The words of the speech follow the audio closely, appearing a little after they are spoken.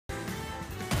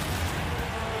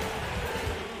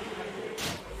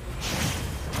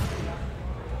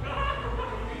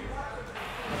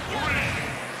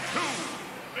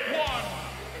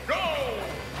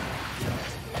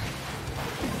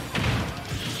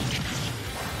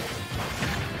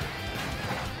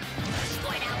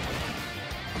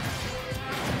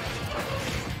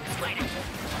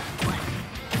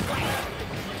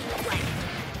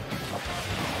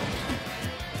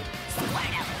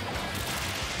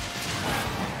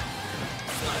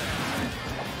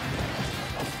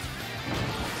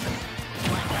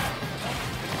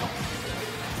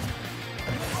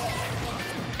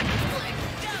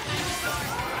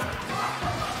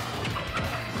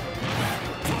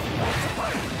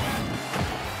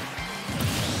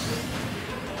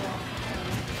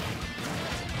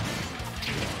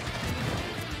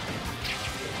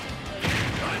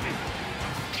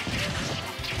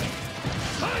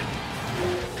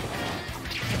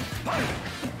Ridley!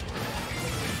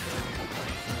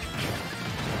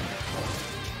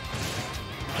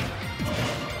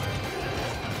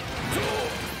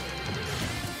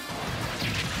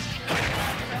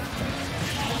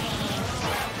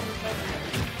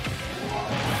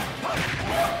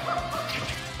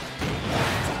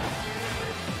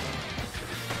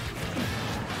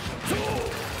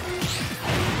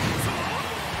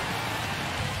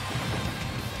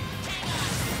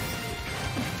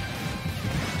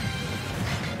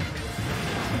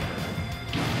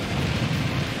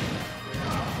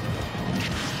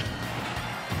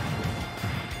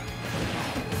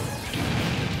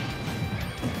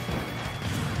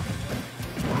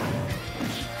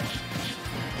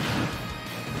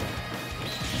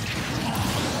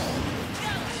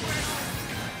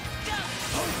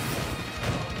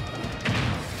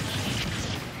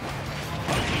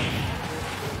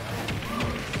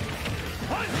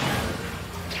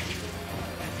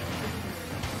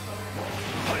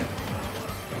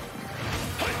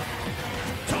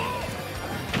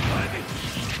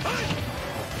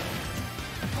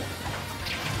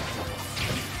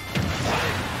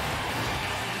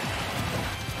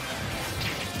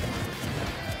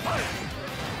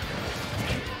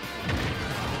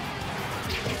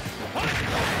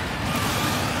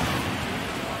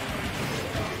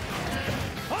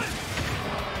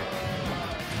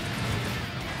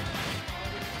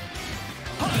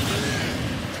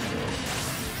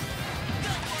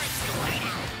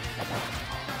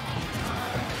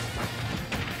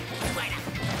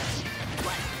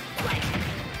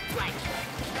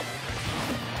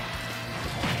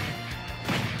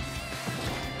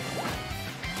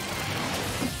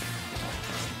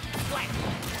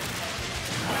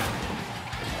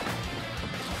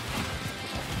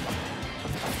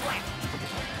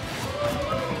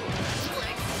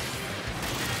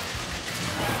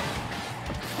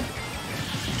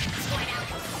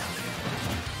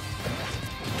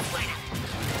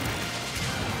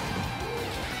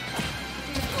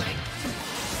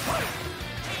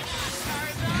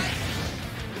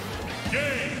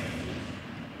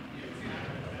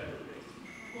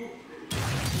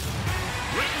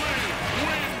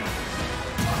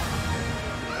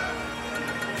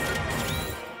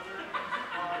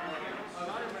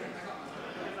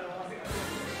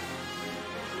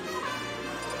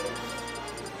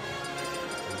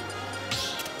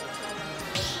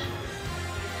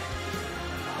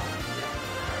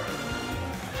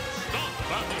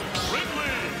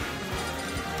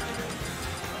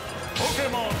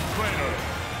 Pokemon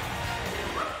Trainer!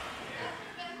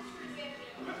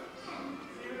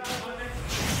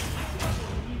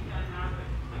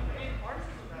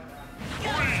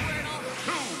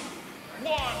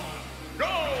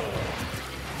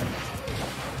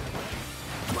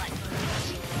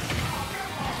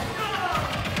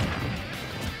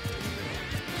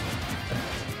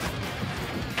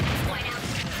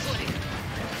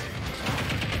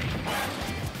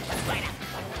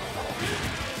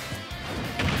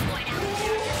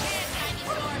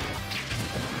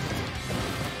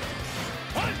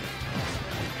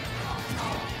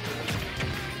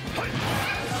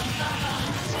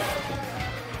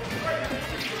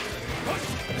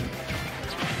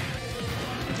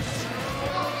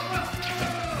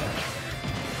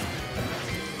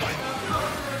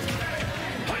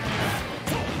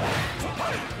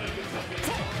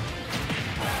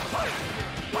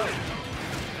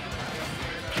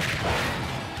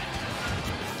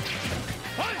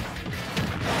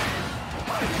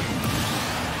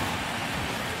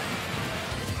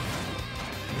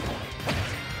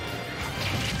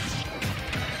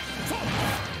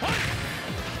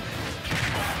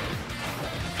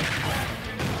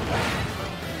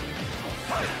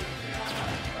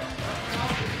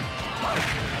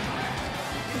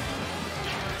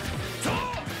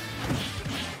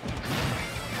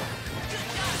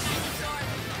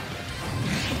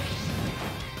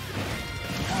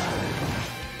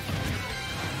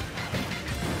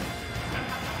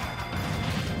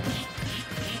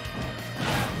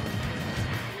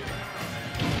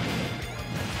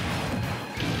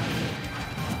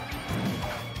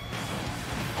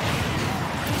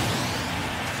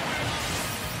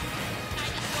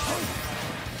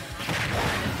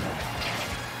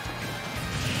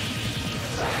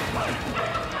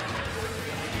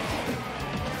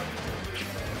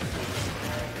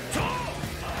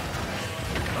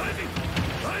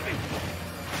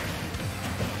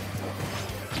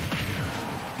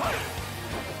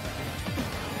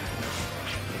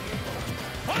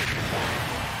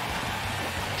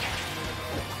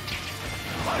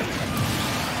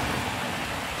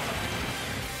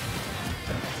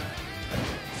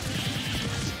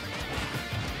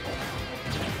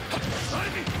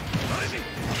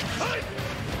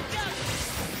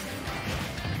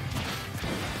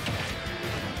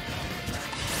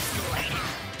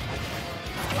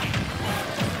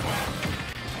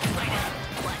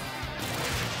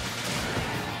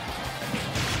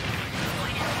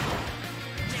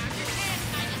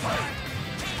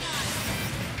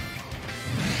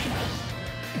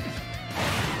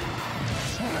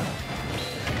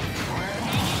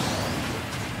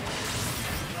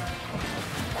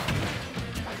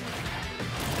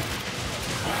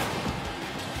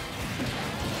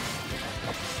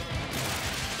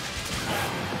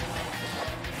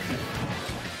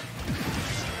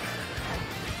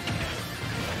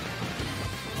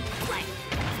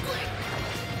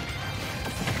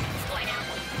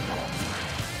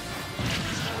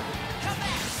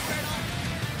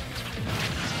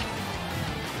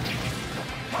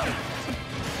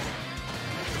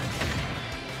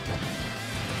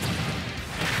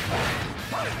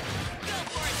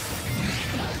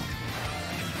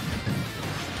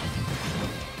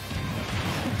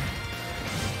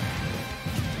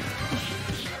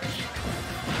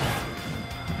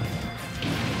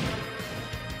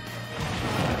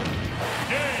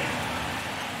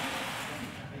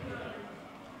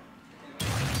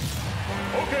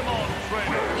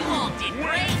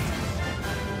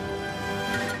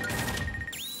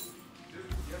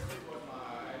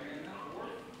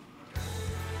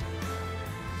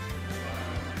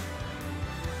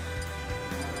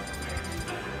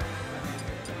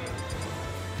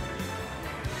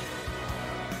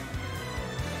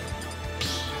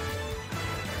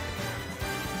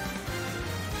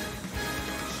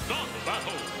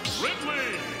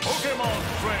 Ridley,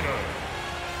 Pokemon Trainer.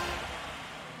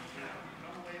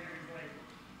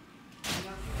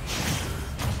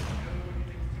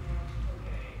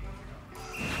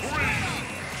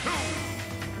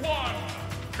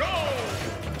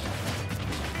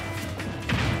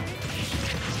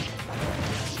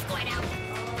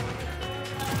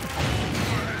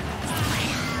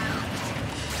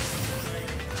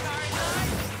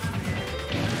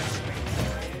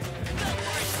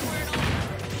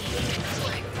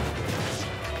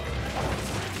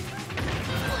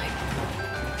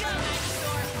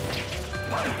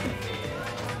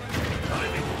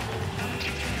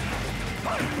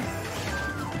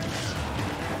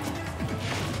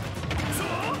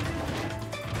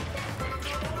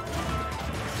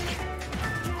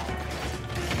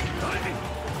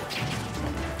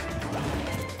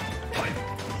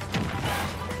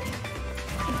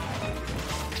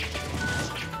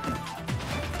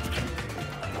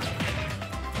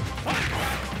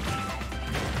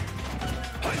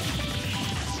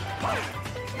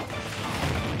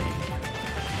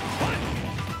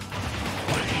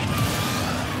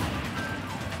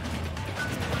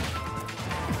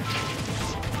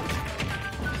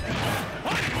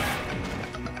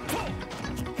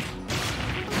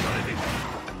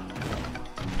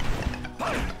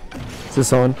 Is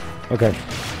this on? Okay.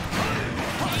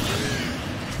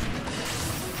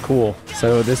 Cool.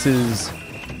 So this is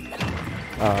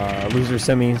loser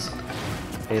semis.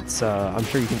 It's I'm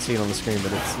sure you can see it on the screen,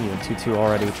 but it's 2-2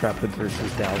 already. TrapHood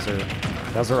versus Dowser.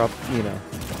 Dowser up,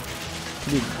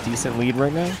 pretty decent lead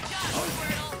right now.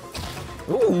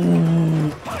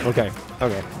 Ooh. Okay.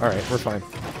 Okay. All right. We're fine.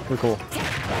 We're cool.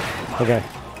 Okay.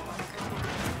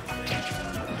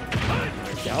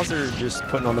 Dowser just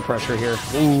putting on the pressure here.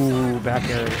 Ooh, back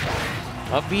air.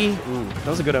 Up B. Ooh, that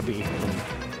was a good up B.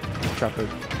 TrapHood.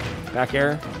 Back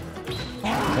air.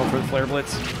 Going for the flare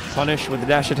blitz. Punish with the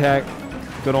dash attack.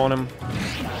 Good on him.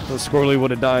 So Squirrely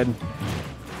would have died.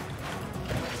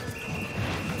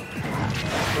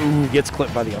 Ooh, gets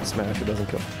clipped by the up smash. It doesn't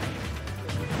kill.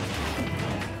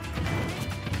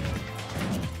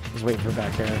 Just waiting for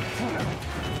back air.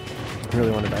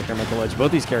 Really want to back air Michael Ledge.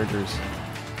 Both these characters.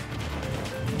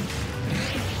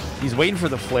 He's waiting for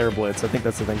the flare blitz. I think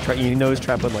that's the thing. He knows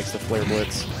TrapHood likes the flare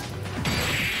blitz.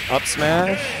 Up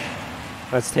smash.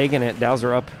 That's taking it.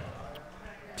 Dowser up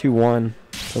 2-1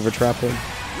 over TrapHood.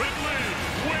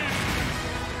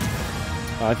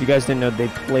 If you guys didn't know, they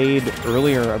played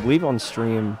earlier, I believe on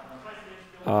stream,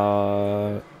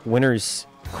 winners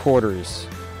quarters.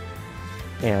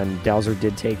 And Dowser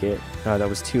did take it. That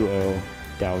was 2-0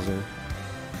 Dowser.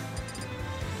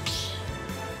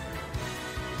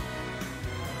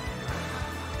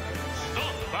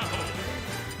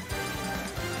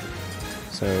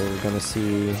 So we're going to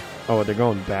see... Oh, they're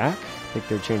going back? I think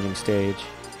they're changing stage.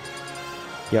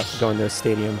 Yep, going to the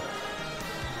stadium.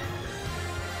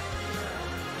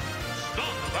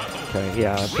 Okay,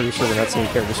 yeah, I'm pretty sure we're not seeing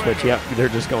character switch. Yep, they're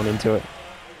just going into it.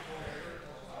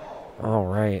 All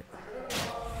right.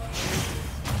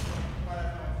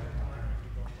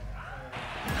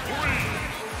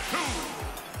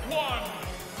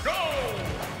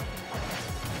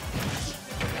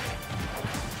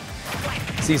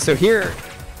 See, so here,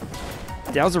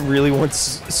 Dowser really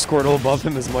wants Squirtle above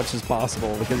him as much as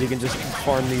possible because he can just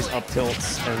farm these up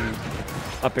tilts and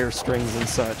up air strings and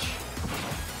such.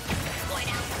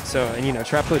 So, and you know,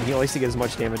 TrapHood, he likes to get as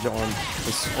much damage on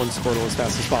Squirtle as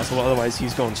fast as possible. Otherwise,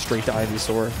 he's going straight to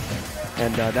Ivysaur.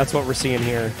 And that's what we're seeing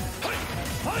here.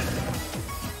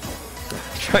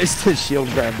 Tries to shield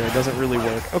grab there. Doesn't really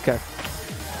work. Okay.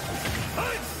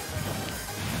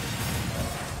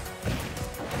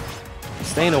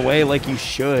 Staying away like you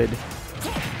should.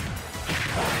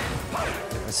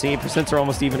 See, percents are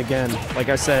almost even again. Like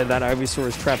I said, that Ivysaur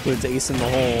is TrapHood's ace in the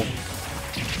hole.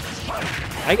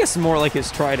 I guess more like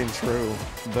his tried and true.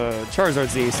 The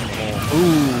Charizard's the ace in the hole.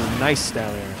 Ooh, nice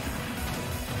down there.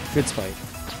 Good spike.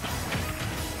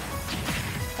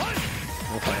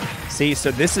 Okay. See,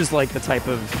 so this is like the type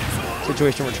of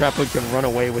situation where TrapHood can run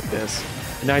away with this.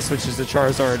 And now he switches to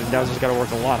Charizard, and Dowser's got to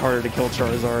work a lot harder to kill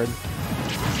Charizard.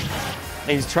 And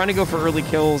he's trying to go for early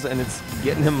kills, and it's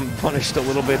getting him punished a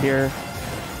little bit here.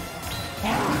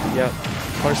 Yep.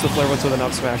 Punish the Flare Blitz with an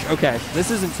up smash. Okay, this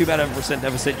isn't too bad of a percent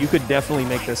deficit. You could definitely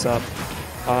make this up.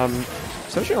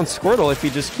 Especially on Squirtle if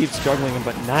he just keeps juggling him.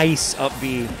 But nice up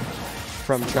B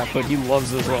from TrapHood. He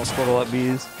loves those raw Squirtle up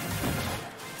Bs.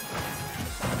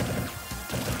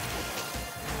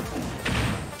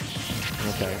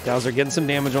 Okay, Dowser getting some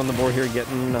damage on the board here,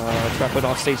 getting TrapHood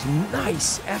off stage.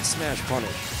 Nice F smash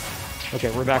punish. Okay,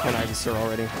 we're back on Ivysaur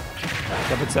already.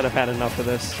 TrapHood said I've had enough of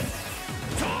this.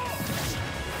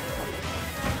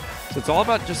 So it's all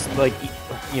about just, like,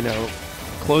 you know,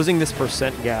 closing this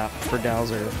percent gap for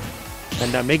Dowser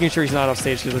and making sure he's not off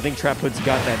stage because I think TrapHood's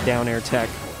got that down air tech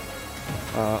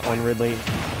on Ridley.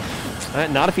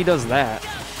 Not if he does that.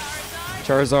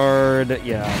 Charizard,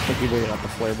 yeah, I think he waited out the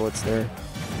Flare Blitz there.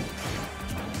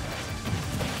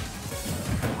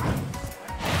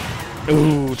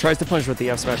 Ooh, tries to punch with the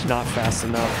F smash, not fast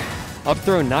enough. Up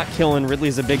throw, not killing.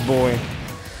 Ridley's a big boy.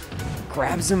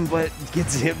 Grabs him, but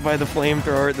gets hit by the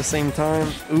flamethrower at the same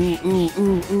time. Ooh, ooh,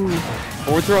 ooh, ooh.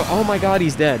 Forward throw. Oh my god,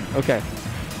 he's dead. Okay.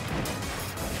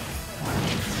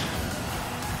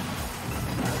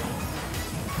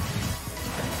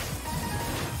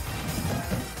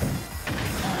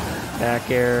 Back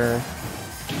air.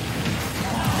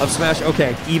 Up smash.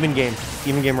 Okay, even game.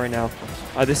 Even game right now.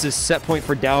 This is set point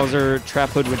for Dowser.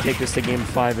 TrapHood would take this to game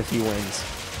 5 if he wins.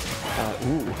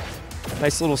 Ooh.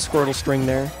 Nice little Squirtle string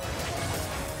there.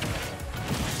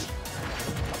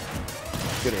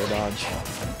 Good air dodge.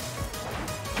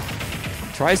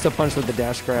 Tries to punch with the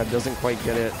dash grab, doesn't quite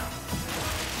get it.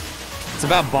 It's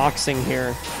about boxing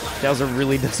here. Dowser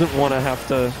really doesn't want to have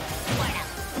to...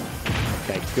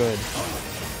 Okay, good.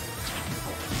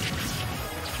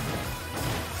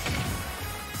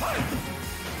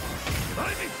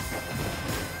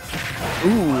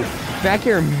 Ooh, back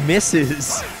air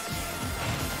misses.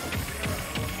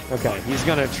 Okay, he's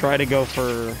gonna try to go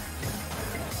for...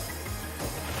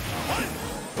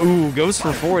 Ooh, goes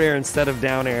for forward air instead of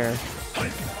down air.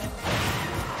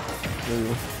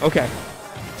 Ooh. Okay.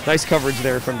 Nice coverage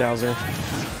there from Dowser.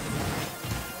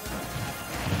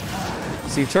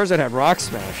 See, if Charizard had Rock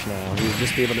Smash now, he would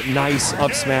just be able to... Nice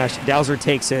up smash. Dowser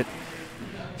takes it.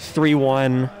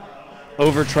 3-1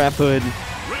 over TrapHood.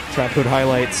 TrapHood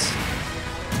highlights.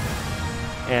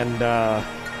 And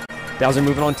Dowser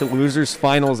moving on to losers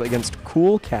finals against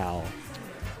Cool Cal.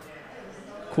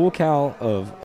 Cool Cal of